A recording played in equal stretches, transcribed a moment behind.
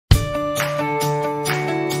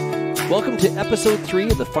Welcome to episode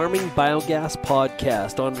 3 of the Farming Biogas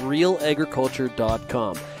Podcast on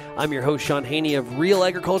RealAgriculture.com. I'm your host, Sean Haney of Real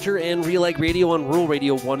Agriculture and Real Ag Radio on Rural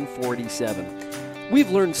Radio 147. We've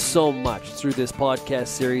learned so much through this podcast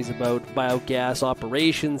series about biogas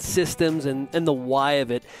operations, systems, and the why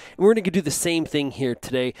of it. And we're going to do the same thing here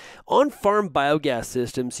today. On-farm biogas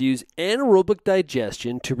systems use anaerobic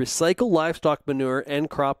digestion to recycle livestock manure and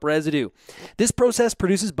crop residue. This process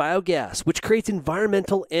produces biogas, which creates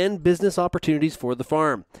environmental and business opportunities for the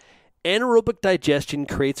farm. Anaerobic digestion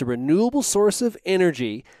creates a renewable source of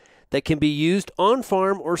energy that can be used on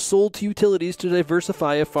farm or sold to utilities to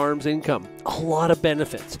diversify a farm's income. A lot of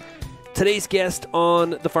benefits. Today's guest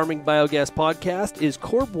on the Farming Biogas Podcast is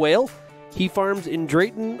Korb Whale. He farms in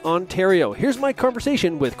Drayton, Ontario. Here's my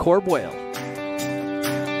conversation with Korb Whale.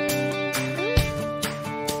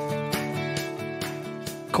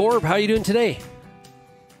 Korb, how are you doing today?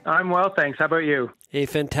 I'm well, thanks. How about you? Hey,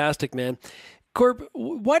 fantastic, man. Korb,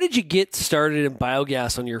 why did you get started in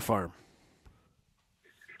biogas on your farm?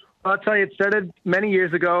 I'll tell you, it started many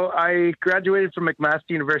years ago. I graduated from McMaster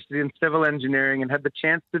University in civil engineering and had the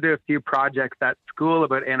chance to do a few projects at school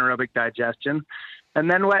about anaerobic digestion. And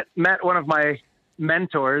then met one of my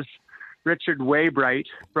mentors, Richard Waybright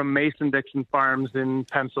from Mason-Dixon Farms in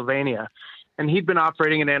Pennsylvania. And he'd been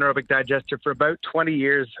operating an anaerobic digester for about 20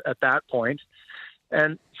 years at that point.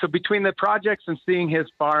 And so between the projects and seeing his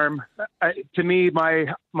farm, to me, my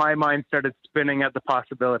mind started spinning at the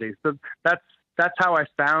possibilities. So that's how I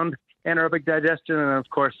found anaerobic digestion, and of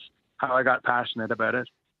course, how I got passionate about it.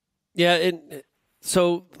 Yeah, and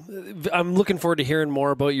so I'm looking forward to hearing more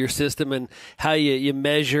about your system and how you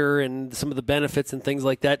measure and some of the benefits and things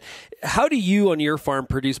like that. How do you on your farm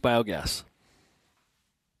produce biogas?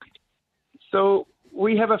 So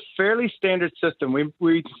we have a fairly standard system.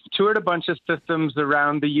 We toured a bunch of systems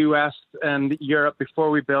around the U.S. and Europe before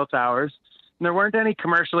we built ours, and there weren't any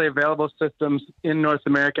commercially available systems in North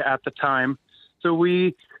America at the time. So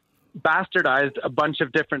we bastardized a bunch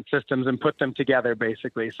of different systems and put them together,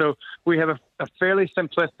 basically. So we have a fairly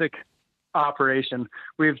simplistic operation.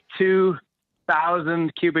 We have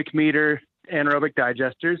 2,000 cubic meter anaerobic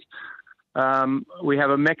digesters. We have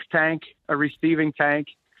a mixed tank, a receiving tank.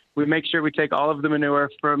 We make sure we take all of the manure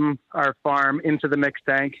from our farm into the mixed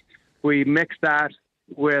tank. We mix that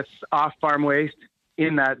with off-farm waste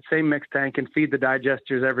in that same mixed tank and feed the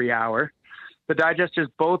digesters every hour. The digesters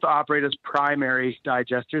both operate as primary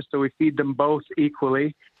digesters, so we feed them both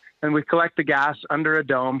equally, and we collect the gas under a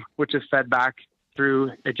dome, which is fed back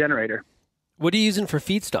through a generator. What are you using for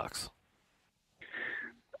feedstocks?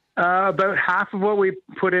 About half of what we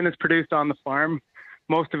put in is produced on the farm.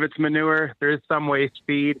 Most of it's manure. There is some waste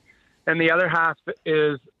feed, and the other half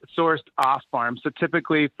is sourced off-farm, so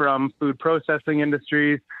typically from food processing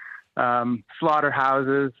industries,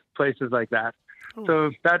 slaughterhouses, places like that.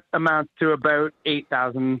 So that amounts to about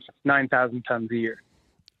 8,000, 9,000 tons a year.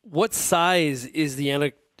 What size is the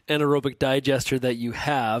anaerobic digester that you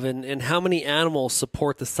have, and how many animals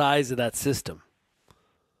support the size of that system?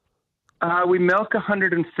 We milk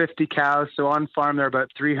 150 cows, so on farm there are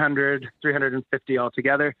about 300, 350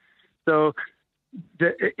 altogether. So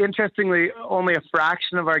interestingly, only a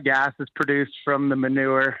fraction of our gas is produced from the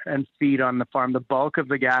manure and feed on the farm. The bulk of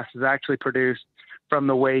the gas is actually produced from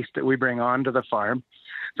the waste that we bring onto the farm.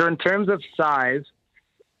 So in terms of size,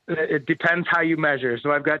 it depends how you measure.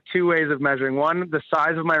 So I've got two ways of measuring. One, the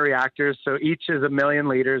size of my reactors. So each is 1 million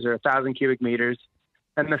liters or 1,000 cubic meters.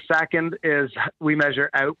 And the second is we measure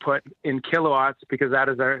output in kilowatts because that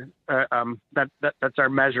is our that's our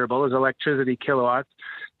measurable is electricity kilowatts.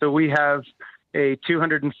 So we have a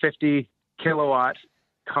 250 kilowatt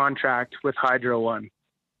contract with Hydro One.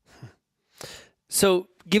 So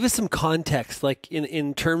give us some context, like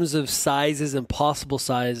in terms of sizes and possible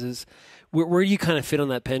sizes, where do you kind of fit on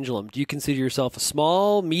that pendulum? Do you consider yourself a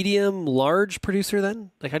small, medium, large producer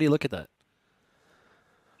then? Like, how do you look at that?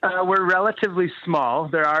 We're relatively small.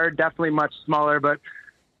 There are definitely much smaller, but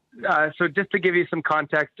so just to give you some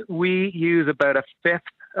context, we use about a fifth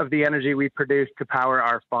of the energy we produce to power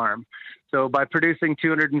our farm. So by producing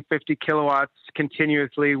 250 kilowatts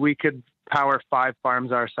continuously, we could power 5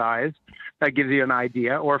 farms our size. That gives you an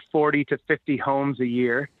idea, or 40 to 50 homes a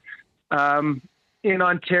year. In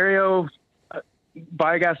Ontario,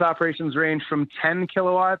 biogas operations range from 10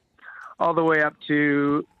 kilowatts all the way up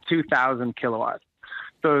to 2,000 kilowatts.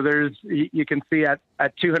 So you can see at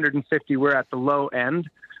 250, we're at the low end,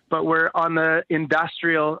 but we're on the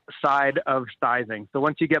industrial side of sizing. So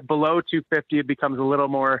once you get below 250, it becomes a little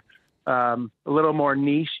more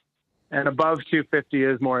niche, and above 250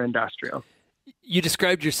 is more industrial. You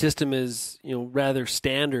described your system as, rather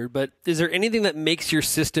standard, but is there anything that makes your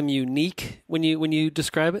system unique when you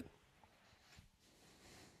describe it?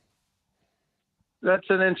 That's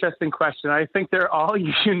an interesting question. I think they're all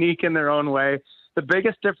unique in their own way. The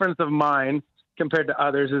biggest difference of mine compared to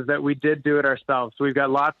others is that we did do it ourselves. So we've got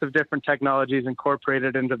lots of different technologies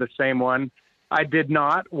incorporated into the same one. I did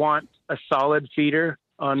not want a solid feeder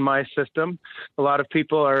on my system. A lot of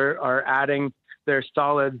people are adding their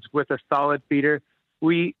solids with a solid feeder.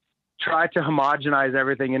 We try to homogenize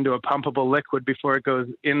everything into a pumpable liquid before it goes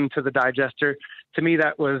into the digester. To me,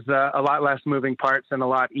 that was a lot less moving parts and a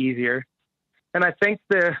lot easier. And I think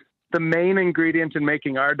the main ingredient in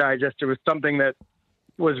making our digester was something that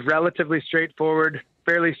was relatively straightforward,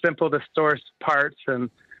 fairly simple to source parts and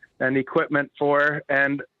equipment for,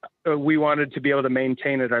 and we wanted to be able to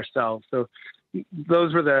maintain it ourselves. So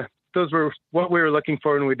those were what we were looking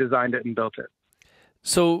for when we designed it and built it.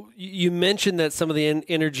 So you mentioned that some of the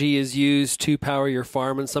energy is used to power your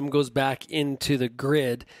farm and some goes back into the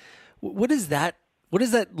grid. What does that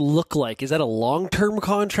look like? Is that a long-term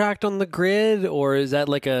contract on the grid, or is that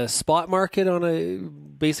like a spot market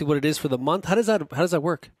on basically what it is for the month? How does that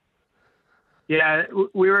work? Yeah,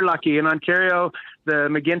 we were lucky. In Ontario, the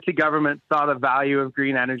McGuinty government saw the value of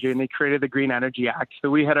green energy and they created the Green Energy Act. So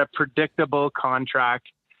we had a predictable contract.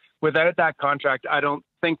 Without that contract, I don't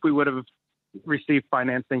think we would have received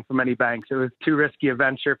financing from any banks. It was too risky a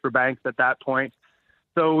venture for banks at that point.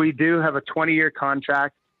 So we do have a 20-year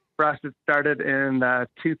contract. For us, it started in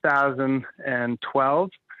 2012.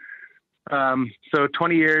 So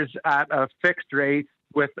 20 years at a fixed rate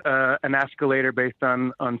with an escalator based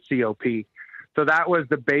on COP. So that was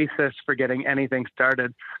the basis for getting anything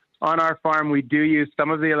started. On our farm, we do use some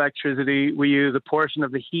of the electricity. We use a portion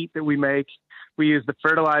of the heat that we make. We use the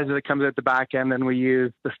fertilizer that comes at the back end, and we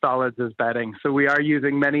use the solids as bedding. So we are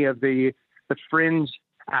using many of the fringe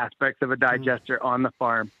aspects of a digester on the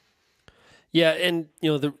farm. Yeah, and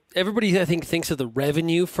everybody I think thinks of the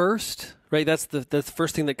revenue first, right? That's the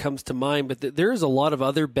first thing that comes to mind. But there's a lot of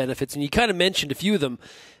other benefits, and you kind of mentioned a few of them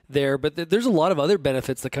there. But there's a lot of other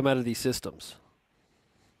benefits that come out of these systems.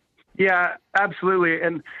 Yeah, absolutely,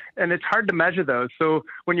 and it's hard to measure those. So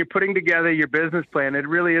when you're putting together your business plan, it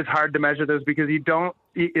really is hard to measure those because you don't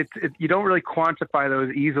really quantify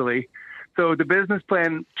those easily. So the business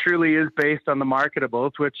plan truly is based on the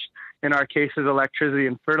marketables, which in our case is electricity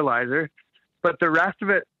and fertilizer. But the rest of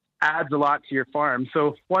it adds a lot to your farm.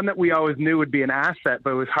 So one that we always knew would be an asset,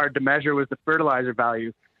 but it was hard to measure, was the fertilizer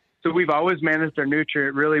value. So we've always managed our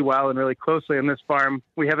nutrient really well and really closely on this farm.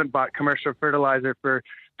 We haven't bought commercial fertilizer for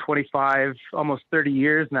 25, almost 30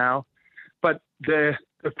 years now. But the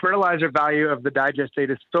fertilizer value of the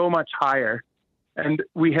digestate is so much higher. And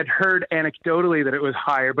we had heard anecdotally that it was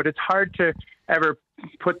higher, but it's hard to ever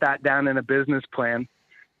put that down in a business plan.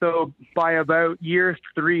 So by about year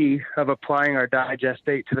 3 of applying our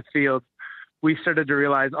digestate to the field, we started to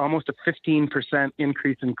realize almost a 15%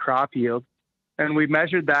 increase in crop yield. And we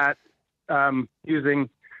measured that using,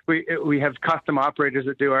 we have custom operators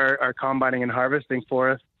that do our combining and harvesting for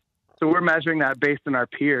us. So we're measuring that based on our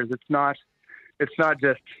peers. It's not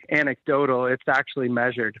just anecdotal, it's actually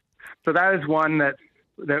measured. So that is one that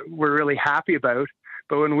we're really happy about.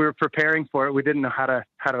 But when we were preparing for it, we didn't know how to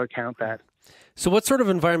account that. So what sort of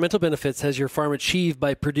environmental benefits has your farm achieved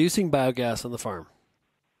by producing biogas on the farm?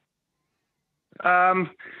 I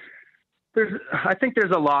think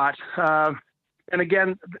there's a lot. And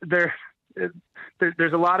again, there's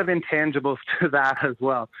a lot of intangibles to that as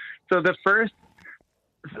well. So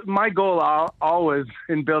my goal always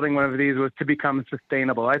in building one of these was to become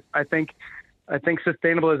sustainable. I think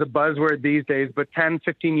sustainable is a buzzword these days, but 10,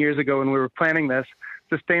 15 years ago when we were planning this,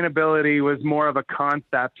 sustainability was more of a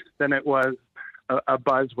concept than it was a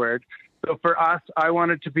buzzword. So for us, I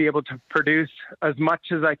wanted to be able to produce as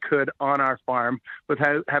much as I could on our farm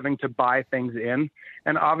without having to buy things in,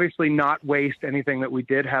 and obviously not waste anything that we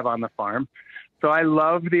did have on the farm. So I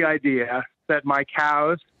love the idea that my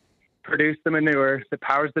cows produce the manure that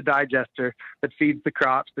powers the digester, that feeds the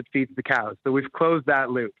crops, that feeds the cows. So we've closed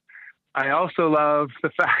that loop. I also love the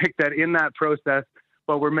fact that in that process,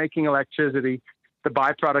 while we're making electricity, the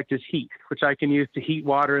byproduct is heat, which I can use to heat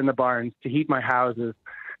water in the barns, to heat my houses,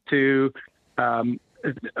 we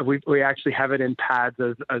actually have it in pads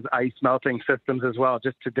as ice melting systems as well,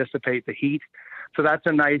 just to dissipate the heat. So that's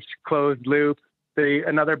a nice closed loop.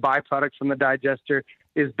 Another byproduct from the digester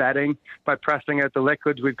is bedding. By pressing out the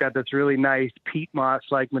liquids, we've got this really nice peat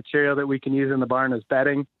moss-like material that we can use in the barn as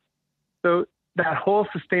bedding. So that whole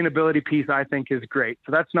sustainability piece, I think, is great.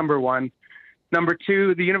 So that's number one. Number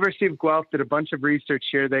two, the University of Guelph did a bunch of research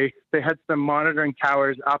here. They had some monitoring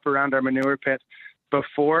towers up around our manure pit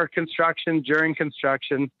before construction, during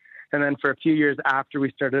construction, and then for a few years after we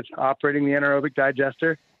started operating the anaerobic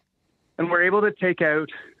digester. And we're able to take out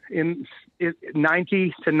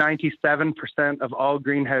 90 to 97% of all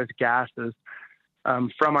greenhouse gases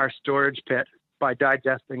from our storage pit by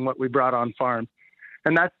digesting what we brought on farm.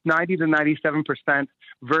 And that's 90 to 97%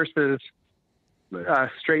 versus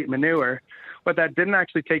straight manure. What that didn't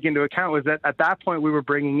actually take into account was that at that point we were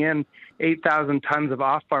bringing in 8,000 tons of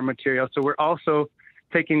off-farm material. So we're also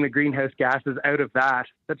taking the greenhouse gases out of that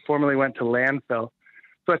formerly went to landfill.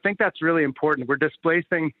 So I think that's really important. We're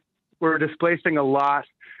displacing a lot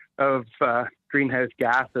of greenhouse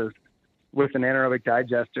gases with an anaerobic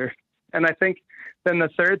digester. And I think then the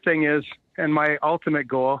third thing is, and my ultimate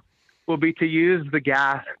goal will be to use the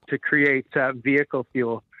gas to create vehicle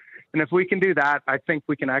fuel. And if we can do that, I think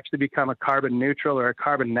we can actually become a carbon neutral or a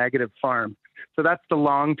carbon negative farm. So that's the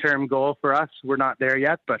long-term goal for us. We're not there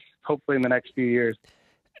yet, but hopefully in the next few years.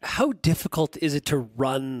 How difficult is it to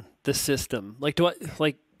run the system?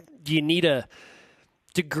 Do you need a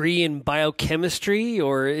degree in biochemistry,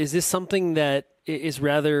 or is this something that is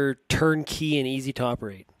rather turnkey and easy to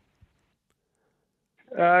operate?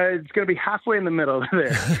 It's going to be halfway in the middle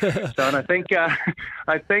there. So, and I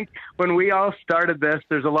think when we all started this,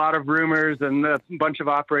 there's a lot of rumors, and a bunch of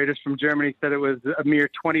operators from Germany said it was a mere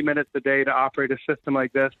 20 minutes a day to operate a system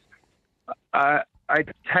like this. I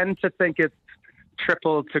tend to think it's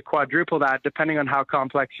triple to quadruple that, depending on how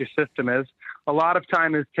complex your system is. A lot of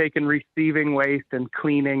time is taken receiving waste and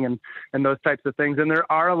cleaning and those types of things. And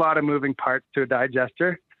there are a lot of moving parts to a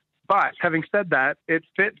digester. But having said that, it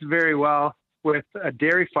fits very well with a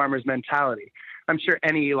dairy farmer's mentality. I'm sure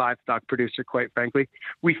any livestock producer, quite frankly,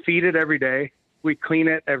 we feed it every day. We clean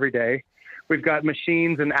it every day. We've got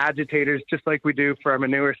machines and agitators, just like we do for our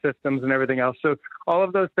manure systems and everything else. So all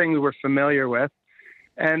of those things we're familiar with.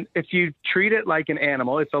 And if you treat it like an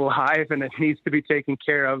animal, it's alive and it needs to be taken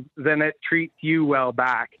care of, then it treats you well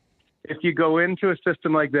back. If you go into a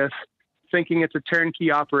system like this, thinking it's a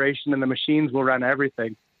turnkey operation and the machines will run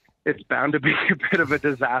everything, it's bound to be a bit of a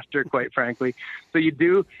disaster, quite frankly. So you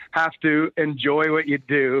do have to enjoy what you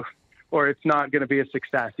do, or it's not going to be a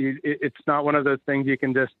success. It's not one of those things you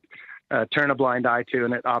can just turn a blind eye to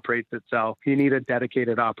and it operates itself. You need a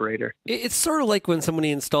dedicated operator. It's sort of like when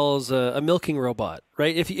somebody installs a milking robot,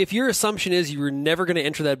 right? If your assumption is you were never going to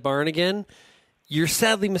enter that barn again, you're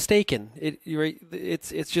sadly mistaken.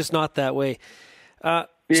 It's just not that way. Yeah,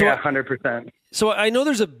 100%. So I know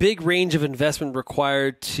there's a big range of investment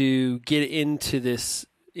required to get into this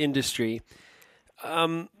industry.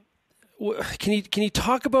 Can you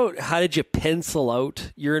talk about how did you pencil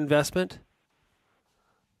out your investment?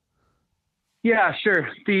 Yeah, sure.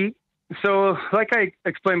 So like I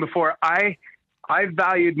explained before, I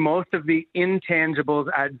valued most of the intangibles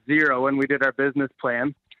at zero when we did our business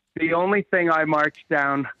plan. The only thing I marked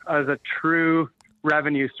down as a true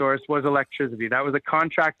revenue source was electricity. That was a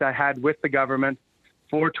contract I had with the government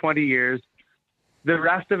for 20 years. The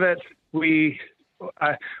rest of it, we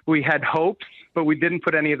had hopes, but we didn't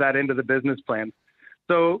put any of that into the business plan.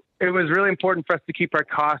 So it was really important for us to keep our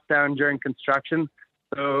costs down during construction.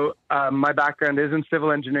 So my background is in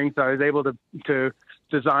civil engineering, so I was able to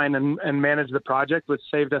design and manage the project, which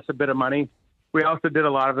saved us a bit of money. We also did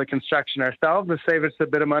a lot of the construction ourselves, which saved us a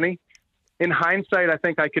bit of money. In hindsight, I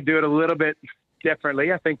think I could do it a little bit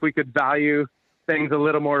differently. I think we could value things a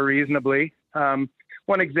little more reasonably.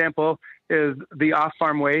 One example is the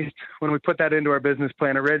off-farm waste. When we put that into our business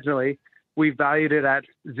plan originally, we valued it at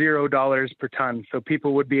 $0 per ton. So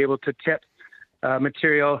people would be able to tip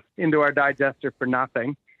material into our digester for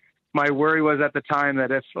nothing. My worry was at the time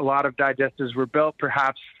that if a lot of digesters were built,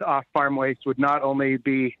 perhaps off-farm waste would not only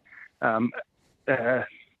be $0 per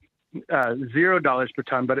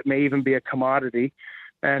ton, but it may even be a commodity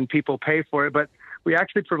and people pay for it. But we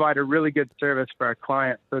actually provide a really good service for our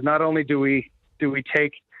clients. So not only do we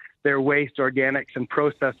take their waste organics and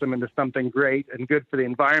process them into something great and good for the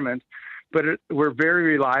environment, but we're very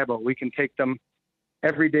reliable. We can take them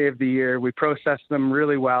every day of the year. We process them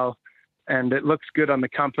really well, and it looks good on the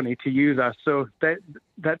company to use us. So that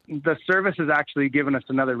the service has actually given us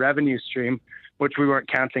another revenue stream, which we weren't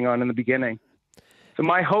counting on in the beginning. So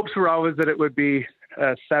my hopes were always that it would be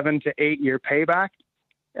a 7 to 8 year payback.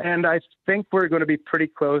 And I think we're going to be pretty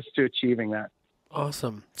close to achieving that.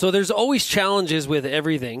 Awesome. So there's always challenges with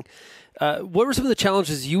everything. What were some of the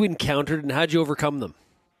challenges you encountered, and how did you overcome them?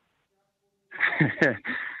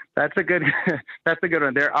 That's a good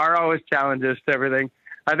one. There are always challenges to everything.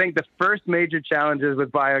 I think the first major challenges with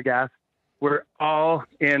biogas were all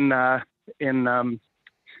in in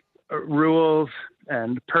rules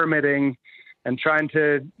and permitting and trying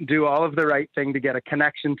to do all of the right thing to get a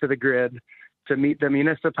connection to the grid, to meet the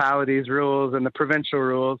municipalities' rules and the provincial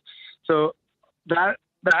rules. So that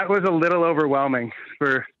was a little overwhelming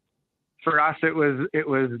for us. It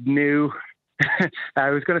was new.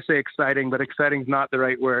 I was going to say exciting, but exciting is not the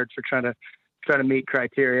right word for trying to meet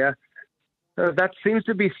criteria. That seems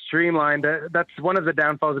to be streamlined. That's one of the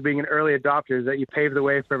downfalls of being an early adopter, is that you pave the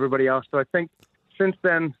way for everybody else. So I think since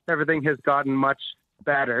then, everything has gotten much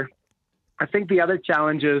better. I think the other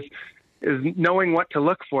challenge is knowing what to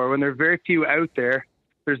look for. When there are very few out there,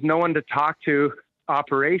 there's no one to talk to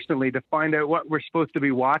operationally to find out what we're supposed to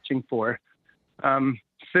be watching for.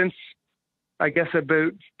 Since, I guess,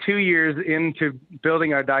 about 2 years into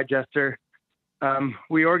building our digester,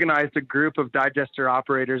 we organized a group of digester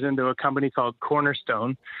operators into a company called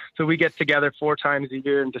Cornerstone. So we get together 4 times a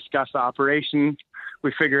year and discuss operations.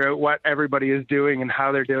 We figure out what everybody is doing and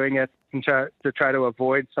how they're doing it, and to try to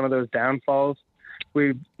avoid some of those downfalls.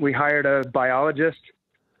 We hired a biologist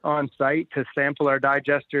on site to sample our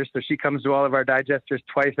digesters. So she comes to all of our digesters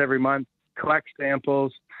twice every month, collects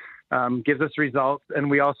samples, gives us results. And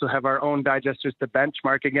we also have our own digesters to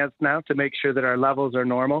benchmark against now to make sure that our levels are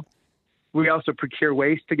normal. We also procure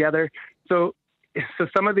waste together. So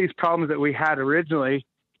some of these problems that we had originally,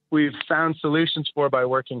 we've found solutions for by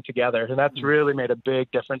working together. And that's really made a big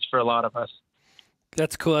difference for a lot of us.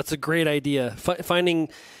 That's cool. That's a great idea. Finding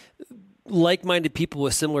like-minded people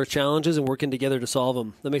with similar challenges and working together to solve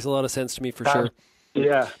them. That makes a lot of sense to me for sure.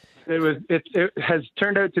 Yeah, it has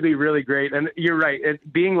turned out to be really great. And you're right.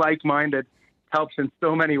 Being like-minded helps in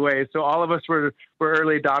so many ways. So all of us were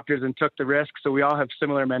early adopters and took the risk. So we all have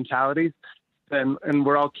similar mentalities, and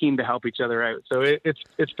we're all keen to help each other out. So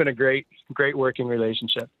it's been a great working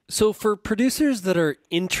relationship. So for producers that are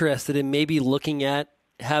interested in maybe looking at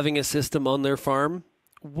having a system on their farm,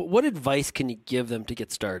 what advice can you give them to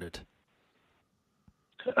get started?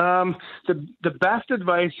 The best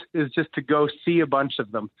advice is just to go see a bunch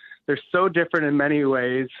of them. They're so different in many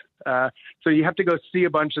ways. So you have to go see a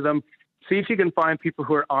bunch of them. See if you can find people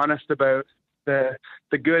who are honest about the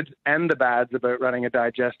goods and the bads about running a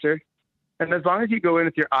digester. And as long as you go in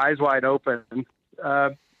with your eyes wide open,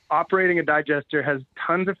 operating a digester has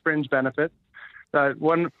tons of fringe benefits.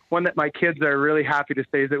 One that my kids are really happy to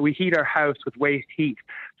say is that we heat our house with waste heat.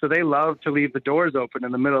 So they love to leave the doors open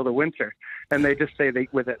in the middle of the winter. And they just say they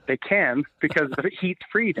can because the heat's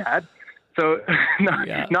free, Dad. So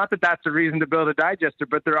not that that's a reason to build a digester,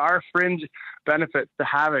 but there are fringe benefits to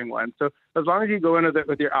having one. So as long as you go into it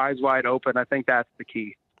with your eyes wide open, I think that's the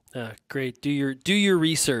key. Great. Do your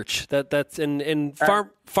research.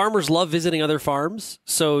 Farmers love visiting other farms,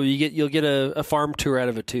 so you'll get a farm tour out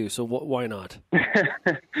of it too. So why not?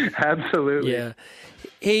 Absolutely. Yeah.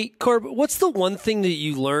 Hey, Korb, what's the one thing that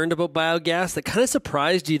you learned about biogas that kind of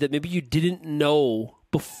surprised you that maybe you didn't know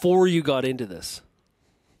before you got into this?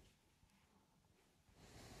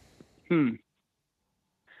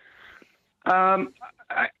 I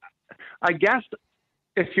guess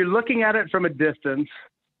if you're looking at it from a distance,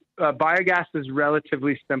 biogas is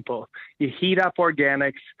relatively simple. You heat up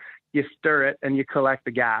organics, you stir it, and you collect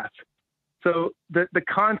the gas. So the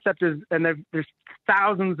concept is, and there's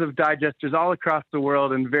thousands of digesters all across the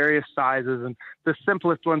world in various sizes, and the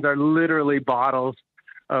simplest ones are literally bottles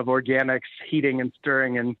of organics, heating and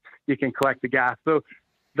stirring, and you can collect the gas. So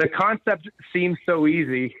the concept seems so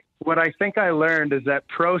easy. What I think I learned is that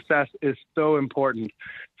process is so important.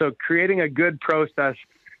 So creating a good process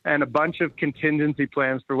and a bunch of contingency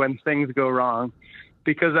plans for when things go wrong.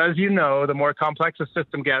 Because as you know, the more complex a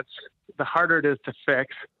system gets, the harder it is to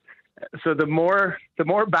fix. So the more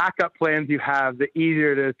backup plans you have, the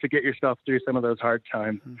easier to get yourself through some of those hard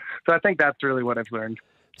times. So I think that's really what I've learned.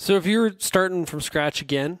 So if you were starting from scratch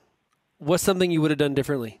again, what's something you would have done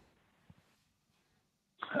differently?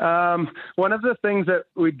 One of the things that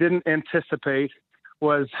we didn't anticipate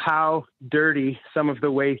was how dirty some of the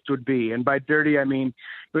waste would be. And by dirty, I mean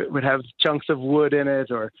it would have chunks of wood in it,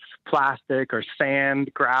 or plastic, or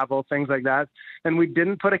sand, gravel, things like that. And we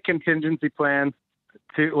didn't put a contingency plan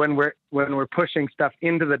to when we're pushing stuff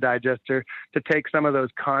into the digester to take some of those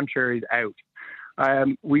contraries out.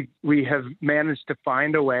 We have managed to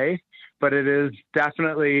find a way, but it is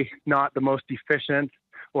definitely not the most efficient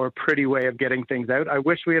or pretty way of getting things out. I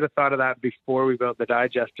wish we had thought of that before we built the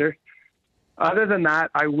digester. Other than that,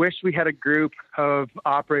 I wish we had a group of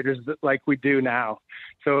operators like we do now.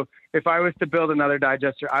 So if I was to build another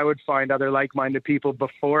digester, I would find other like-minded people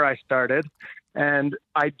before I started, and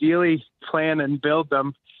ideally plan and build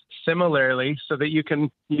them similarly so that you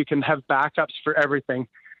can have backups for everything.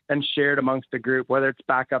 and shared amongst the group, whether it's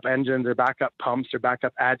backup engines or backup pumps or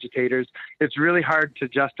backup agitators. It's really hard to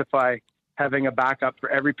justify having a backup for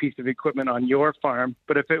every piece of equipment on your farm.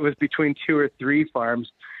 But if it was between 2 or 3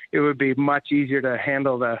 farms, it would be much easier to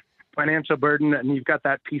handle the financial burden, and you've got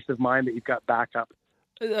that peace of mind that you've got backup.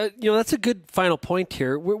 That's a good final point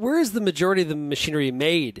here. Where is the majority of the machinery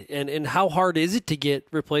made, and how hard is it to get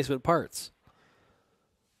replacement parts?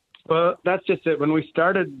 Well, that's just it. When we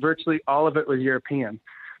started, virtually all of it was European.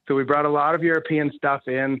 So we brought a lot of European stuff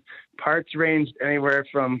in. Parts ranged anywhere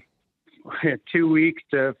from 2 weeks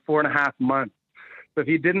to 4.5 months. So if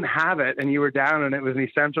you didn't have it and you were down and it was an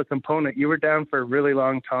essential component, you were down for a really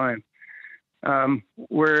long time.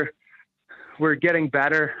 We're getting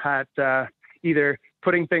better at either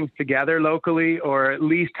putting things together locally or at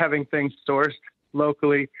least having things sourced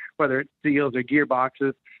locally, whether it's seals or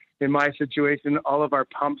gearboxes. In my situation, all of our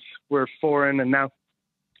pumps were foreign, and now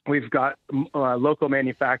we've got local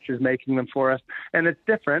manufacturers making them for us. And it's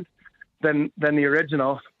different than the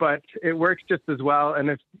original, but it works just as well.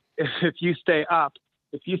 And if you stay up,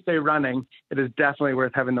 if you stay running, it is definitely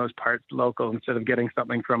worth having those parts local instead of getting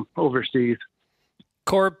something from overseas.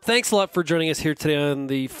 Korb, thanks a lot for joining us here today on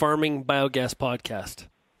the Farming Biogas Podcast.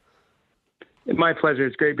 My pleasure.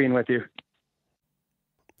 It's great being with you.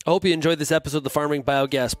 I hope you enjoyed this episode of the Farming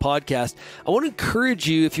Biogas Podcast. I want to encourage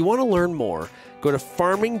you, if you want to learn more, go to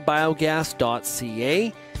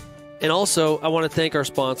farmingbiogas.ca. And also, I want to thank our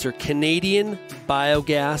sponsor, Canadian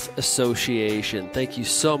Biogas Association. Thank you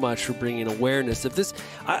so much for bringing awareness of this.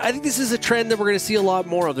 I think this is a trend that we're going to see a lot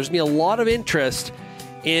more of. There's going to be a lot of interest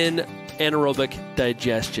in anaerobic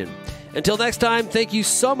digestion. Until next time, thank you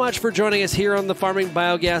so much for joining us here on the Farming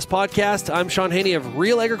Biogas Podcast. I'm Sean Haney of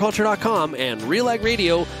RealAgriculture.com and Real Ag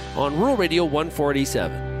Radio on Rural Radio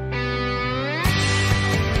 147.